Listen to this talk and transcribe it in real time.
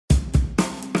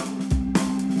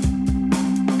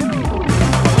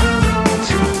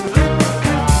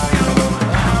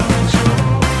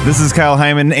This is Kyle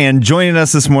Hyman, and joining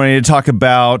us this morning to talk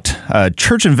about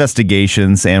church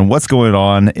investigations and what's going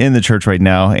on in the church right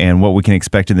now and what we can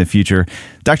expect in the future.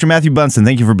 Dr. Matthew Bunson,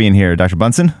 thank you for being here. Dr.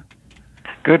 Bunson?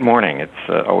 Good morning.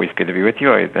 It's always good to be with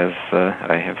you. As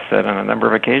I have said on a number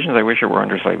of occasions, I wish it were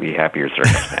under slightly happier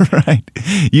circumstances. Right.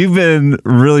 You've been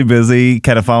really busy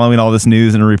kind of following all this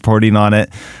news and reporting on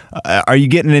it. Are you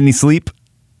getting any sleep?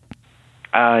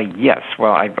 Yes.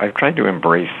 Well, I've tried to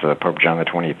embrace Pope John the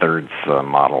 23rd's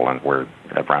model, and where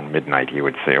around midnight he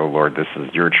would say, "Oh, Lord, this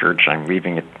is your church. I'm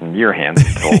leaving it in your hands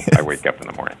until I wake up in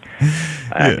the morning."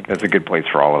 I think that's a good place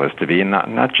for all of us to be, and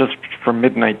not just from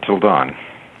midnight till dawn.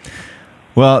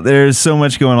 Well, there's so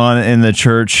much going on in the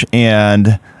church,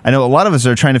 and I know a lot of us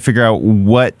are trying to figure out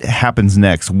what happens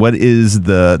next. What is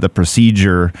the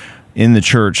procedure in the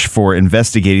church for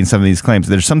investigating some of these claims?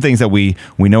 There's some things that we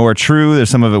know are true. There's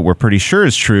some of it we're pretty sure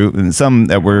is true, and some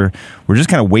that we're just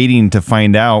kind of waiting to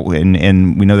find out.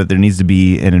 And we know that there needs to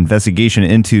be an investigation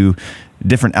into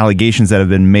different allegations that have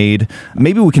been made.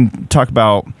 Maybe we can talk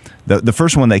about the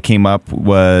first one that came up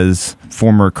was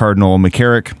former Cardinal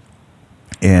McCarrick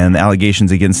and the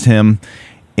allegations against him.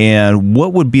 And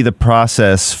what would be the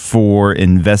process for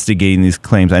investigating these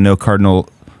claims? I know Cardinal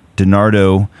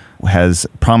DiNardo has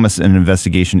promised an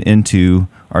investigation into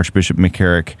Archbishop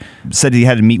McCarrick, said he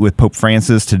had to meet with Pope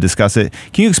Francis to discuss it.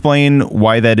 Can you explain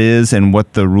why that is and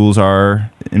what the rules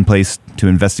are in place to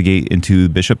investigate into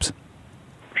bishops?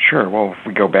 Sure. Well, if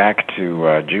we go back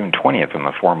to June 20th when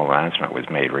the formal announcement was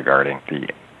made regarding the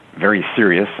very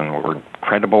serious and what were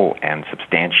credible and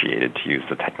substantiated, to use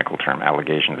the technical term,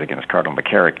 allegations against Cardinal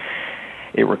McCarrick,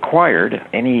 it required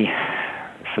any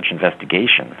such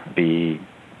investigation be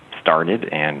started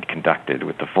and conducted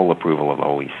with the full approval of the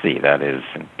Holy See. That is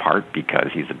in part because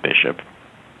he's a bishop,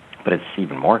 but it's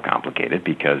even more complicated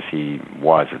because he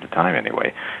was, at the time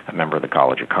anyway, a member of the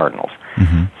College of Cardinals.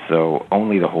 Mm-hmm. So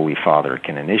only the Holy Father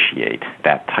can initiate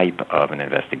that type of an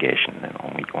investigation,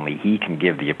 and only he can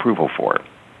give the approval for it,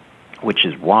 which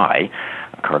is why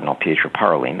Cardinal Pietro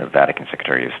Parolin, the Vatican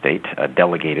Secretary of State,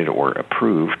 delegated or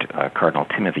approved Cardinal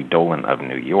Timothy Dolan of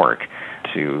New York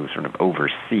to sort of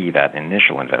oversee that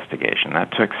initial investigation.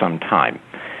 That took some time.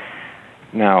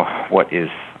 Now, what is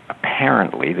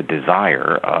apparently the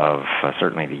desire of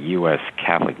certainly the U.S.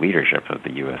 Catholic leadership of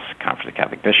the U.S. Conference of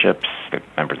Catholic Bishops, the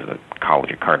members of the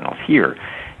College of Cardinals here,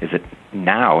 is that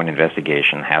now an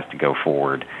investigation has to go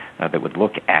forward that would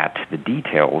look at the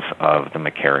details of the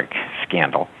McCarrick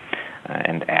scandal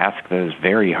and ask those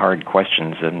very hard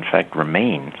questions that, in fact,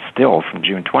 remain still from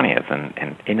June 20th.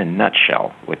 And in a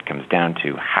nutshell, what comes down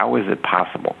to, how is it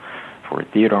possible for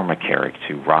Theodore McCarrick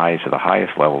to rise to the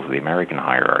highest levels of the American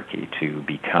hierarchy, to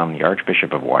become the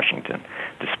Archbishop of Washington,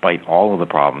 despite all of the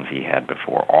problems he had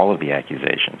before, all of the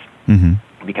accusations,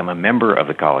 become a member of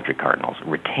the College of Cardinals,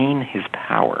 retain his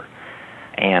power,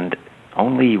 and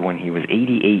only when he was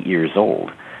 88 years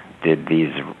old did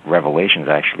these revelations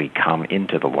actually come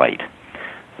into the light.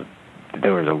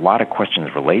 There was a lot of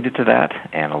questions related to that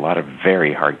and a lot of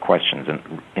very hard questions. And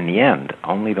in the end,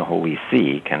 only the Holy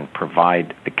See can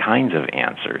provide the kinds of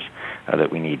answers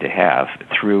that we need to have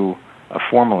through a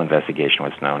formal investigation,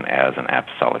 what's known as an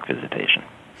apostolic visitation.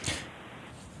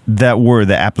 That word,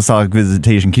 the apostolic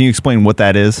visitation, can you explain what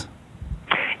that is?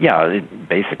 Yeah,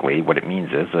 basically what it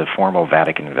means is a formal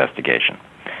Vatican investigation.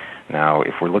 Now,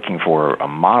 if we're looking for a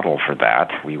model for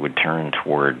that, we would turn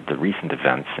toward the recent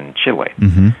events in Chile,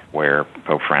 where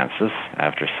Pope Francis,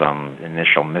 after some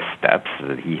initial missteps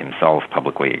that he himself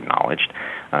publicly acknowledged,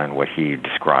 and what he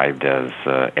described as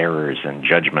errors in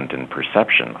judgment and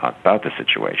perception about the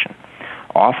situation,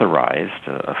 authorized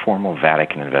a formal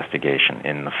Vatican investigation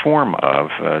in the form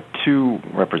of two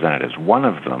representatives. One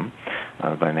of them,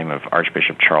 by the name of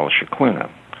Archbishop Charles Scicluna,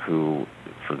 who,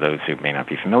 for those who may not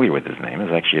be familiar with his name,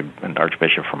 is actually an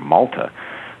archbishop from Malta,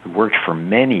 who worked for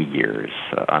many years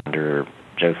under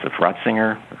Joseph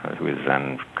Ratzinger, who is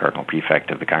then Cardinal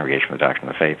Prefect of the Congregation for the Doctrine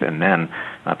of the Faith, and then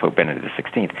Pope Benedict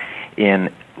XVI,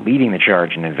 in leading the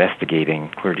charge in investigating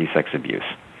clergy sex abuse.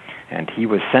 And he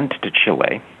was sent to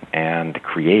Chile and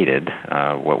created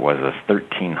what was a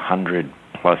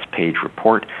 1,300-plus page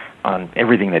report on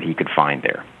everything that he could find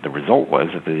there. The result was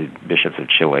that the bishops of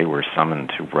Chile were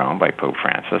summoned to Rome by Pope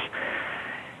Francis,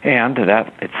 and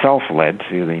that itself led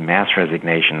to the mass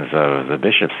resignations of the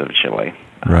bishops of Chile.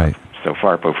 Right. So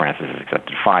far, Pope Francis has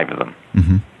accepted 5 of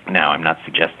them. Now, I'm not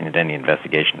suggesting that any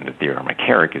investigation into Theodore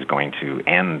McCarrick is going to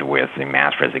end with the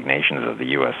mass resignations of the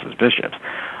U.S.'s bishops.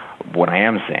 What I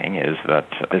am saying is that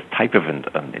this type of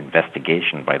an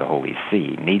investigation by the Holy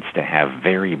See needs to have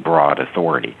very broad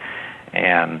authority.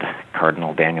 And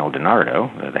Cardinal Daniel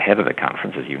DiNardo, the head of the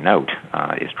conference, as you note,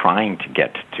 is trying to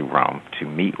get to Rome to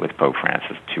meet with Pope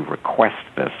Francis to request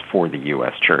this for the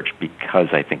U.S. Church, because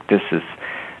I think this is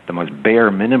the most bare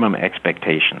minimum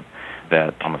expectation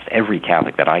that almost every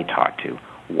Catholic that I talk to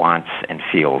wants and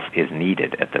feels is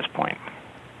needed at this point.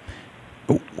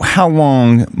 How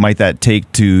long might that take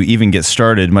to even get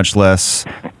started, much less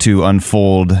to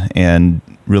unfold and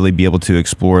really be able to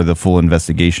explore the full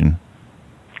investigation?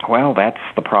 Well, that's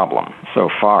the problem. So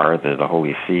far, the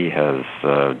Holy See has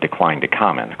declined to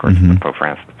comment. Of course, Pope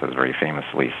Francis has very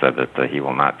famously said that he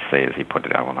will not say, as he put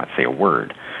it, I will not say a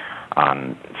word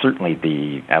on certainly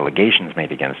the allegations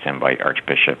made against him by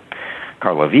Archbishop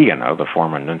Carlo Vigano, the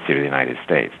former nuncio of the United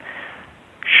States.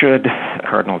 Should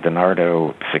Cardinal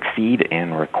DiNardo succeed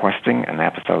in requesting an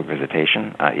apostolic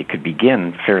visitation, it could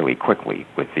begin fairly quickly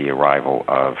with the arrival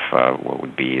of what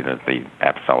would be the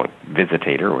apostolic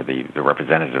visitator or the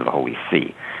representative of the Holy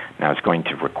See. Now, it's going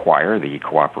to require the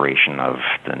cooperation of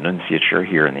the nunciature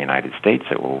here in the United States.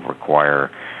 It will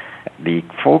require the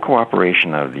full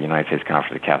cooperation of the United States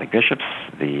Conference of Catholic Bishops,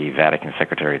 the Vatican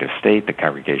Secretariat of State, the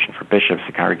Congregation for Bishops,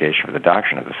 the Congregation for the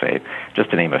Doctrine of the Faith, just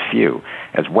to name a few,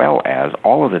 as well as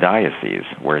all of the dioceses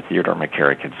where Theodore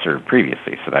McCarrick had served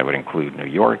previously. So that would include New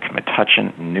York,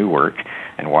 Metuchen, Newark,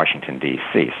 and Washington,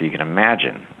 D.C. So you can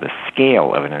imagine the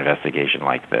scale of an investigation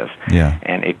like this. Yeah.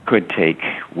 And it could take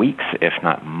weeks, if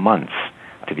not months,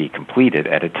 to be completed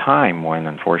at a time when,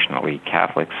 unfortunately,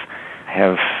 Catholics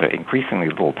have increasingly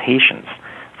little patience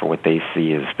for what they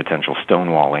see as potential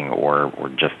stonewalling or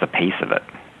just the pace of it.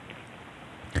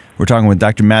 We're talking with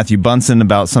Dr. Matthew Bunson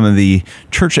about some of the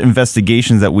church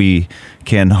investigations that we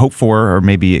can hope for or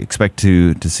maybe expect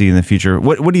to see in the future.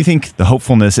 What do you think the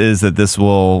hopefulness is that this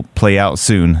will play out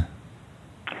soon?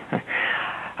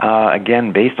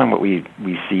 Again, based on what we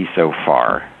see so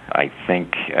far, I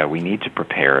think we need to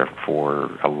prepare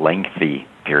for a lengthy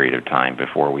period of time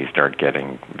before we start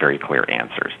getting very clear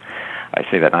answers. I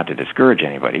say that not to discourage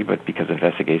anybody, but because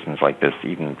investigations like this,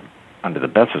 even under the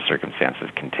best of circumstances,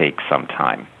 can take some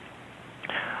time.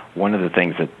 One of the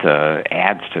things that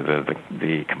adds to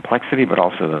the complexity, but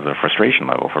also the frustration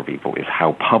level for people, is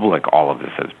how public all of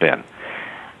this has been.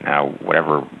 Now,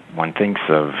 whatever one thinks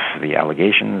of the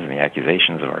allegations and the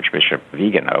accusations of Archbishop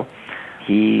Vigano,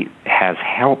 he has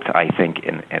helped, I think,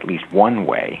 in at least one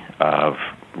way of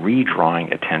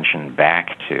redrawing attention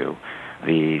back to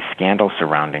the scandal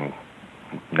surrounding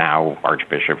now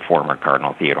Archbishop, former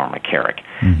Cardinal Theodore McCarrick.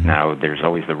 Now, there's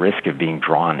always the risk of being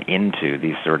drawn into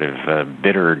these sort of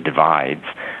bitter divides.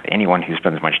 Anyone who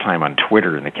spends much time on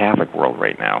Twitter in the Catholic world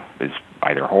right now is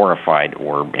either horrified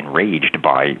or enraged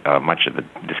by much of the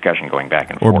discussion going back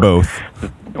and forth.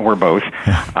 Or both.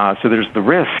 So there's the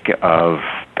risk of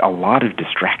a lot of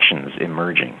distractions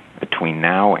emerging between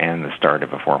now and the start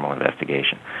of a formal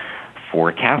investigation.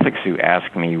 For Catholics who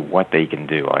ask me what they can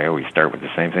do, I always start with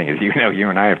the same thing. As you know, you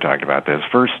and I have talked about this.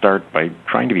 First, start by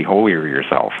trying to be holier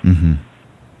yourself.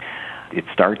 It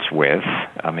starts with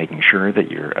making sure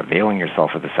that you're availing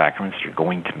yourself of the sacraments, you're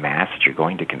going to Mass, that you're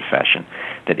going to confession,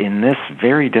 that in this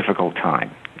very difficult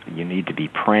time, you need to be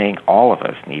praying, all of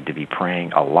us need to be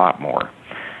praying a lot more.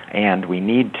 And we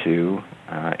need to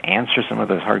answer some of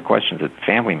those hard questions that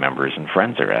family members and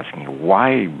friends are asking.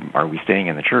 Why are we staying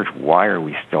in the church? Why are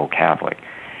we still Catholic?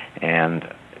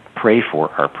 And pray for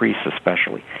our priests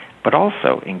especially. But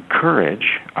also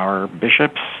encourage our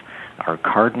bishops, our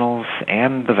cardinals,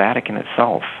 and the Vatican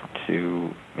itself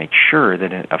to make sure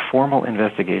that a formal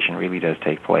investigation really does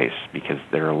take place, because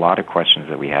there are a lot of questions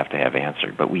that we have to have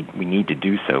answered, but we need to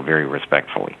do so very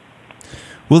respectfully.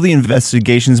 Will the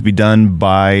investigations be done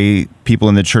by people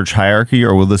in the church hierarchy,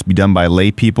 or will this be done by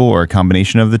lay people, or a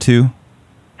combination of the two?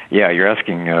 Yeah, you're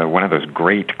asking one of those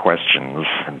great questions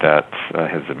that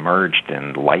has emerged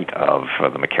in light of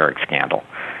the McCarrick scandal.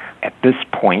 At this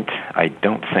point, I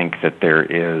don't think that there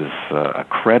is a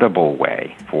credible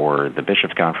way for the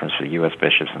Bishops' Conference, for the U.S.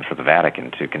 bishops, and for the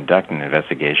Vatican to conduct an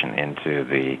investigation into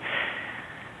the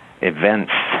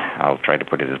events, I'll try to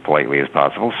put it as politely as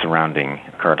possible, surrounding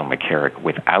Cardinal McCarrick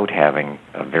without having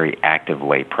a very active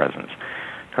lay presence.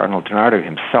 Cardinal DiNardo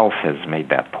himself has made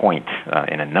that point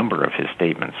in a number of his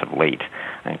statements of late,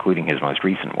 including his most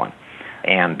recent one.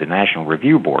 And the National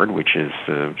Review Board, which is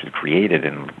created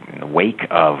in the wake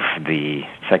of the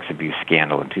sex abuse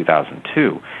scandal in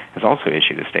 2002, has also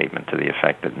issued a statement to the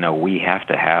effect that, no, we have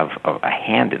to have a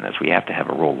hand in this. We have to have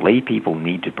a role. Lay people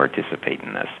need to participate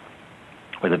in this.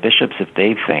 Where the bishops, if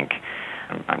they think,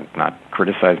 I'm not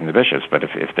criticizing the bishops, but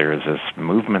if there is this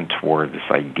movement toward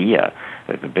this idea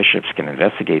that the bishops can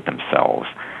investigate themselves,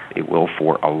 it will,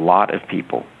 for a lot of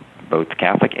people, both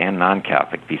Catholic and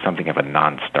non-Catholic, be something of a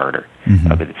non-starter,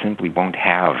 that it simply won't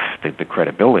have the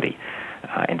credibility.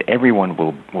 And everyone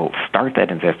will start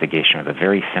that investigation with a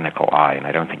very cynical eye, and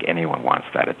I don't think anyone wants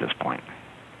that at this point.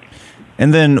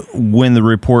 And then when the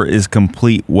report is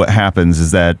complete, what happens?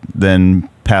 Is that then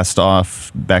passed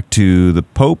off back to the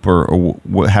Pope, or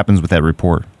what happens with that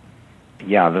report?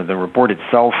 Yeah, the report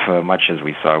itself, much as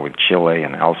we saw with Chile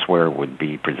and elsewhere, would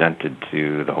be presented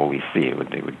to the Holy See.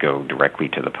 It would go directly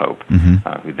to the Pope,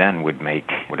 who then would make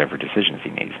whatever decisions he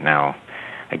needs. Now,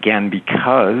 again,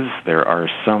 because there are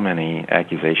so many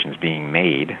accusations being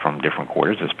made from different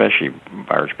quarters, especially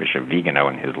by Archbishop Vigano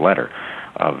in his letter,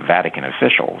 of Vatican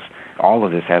officials, all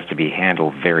of this has to be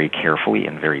handled very carefully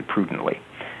and very prudently.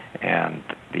 And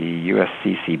the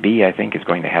USCCB, I think, is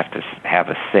going to have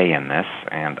a say in this,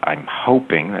 and I'm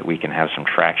hoping that we can have some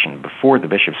traction before the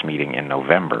bishops' meeting in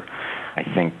November. I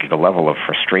think the level of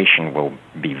frustration will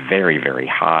be very, very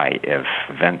high if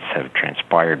events have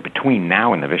transpired between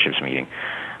now and the bishops' meeting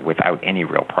without any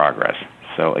real progress.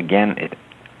 So again,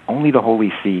 only the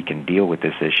Holy See can deal with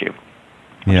this issue,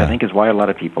 which I think is why a lot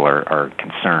of people are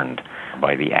concerned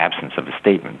by the absence of a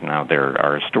statement. Now, there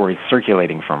are stories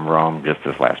circulating from Rome just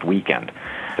this last weekend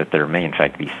that there may in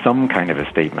fact be some kind of a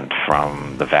statement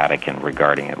from the Vatican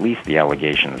regarding at least the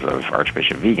allegations of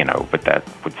Archbishop Vigano, but that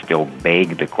would still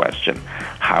beg the question,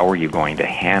 how are you going to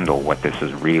handle what this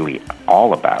is really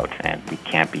all about? And we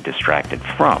can't be distracted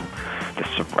from the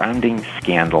surrounding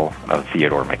scandal of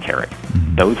Theodore McCarrick.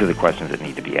 Those are the questions that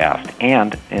need to be asked,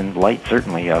 and in light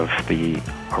certainly of the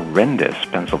horrendous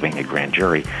Pennsylvania grand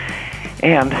jury.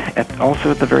 And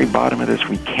also at the very bottom of this,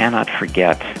 we cannot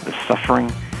forget the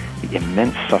suffering, the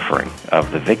immense suffering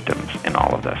of the victims in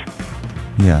all of this.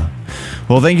 Yeah.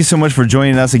 Well, thank you so much for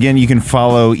joining us. Again, you can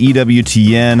follow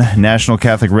EWTN, National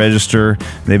Catholic Register.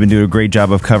 They've been doing a great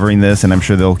job of covering this, and I'm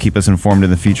sure they'll keep us informed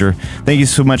in the future. Thank you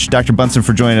so much, Dr. Bunson,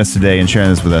 for joining us today and sharing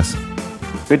this with us.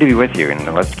 Good to be with you,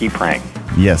 and let's keep praying.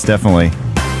 Yes, definitely.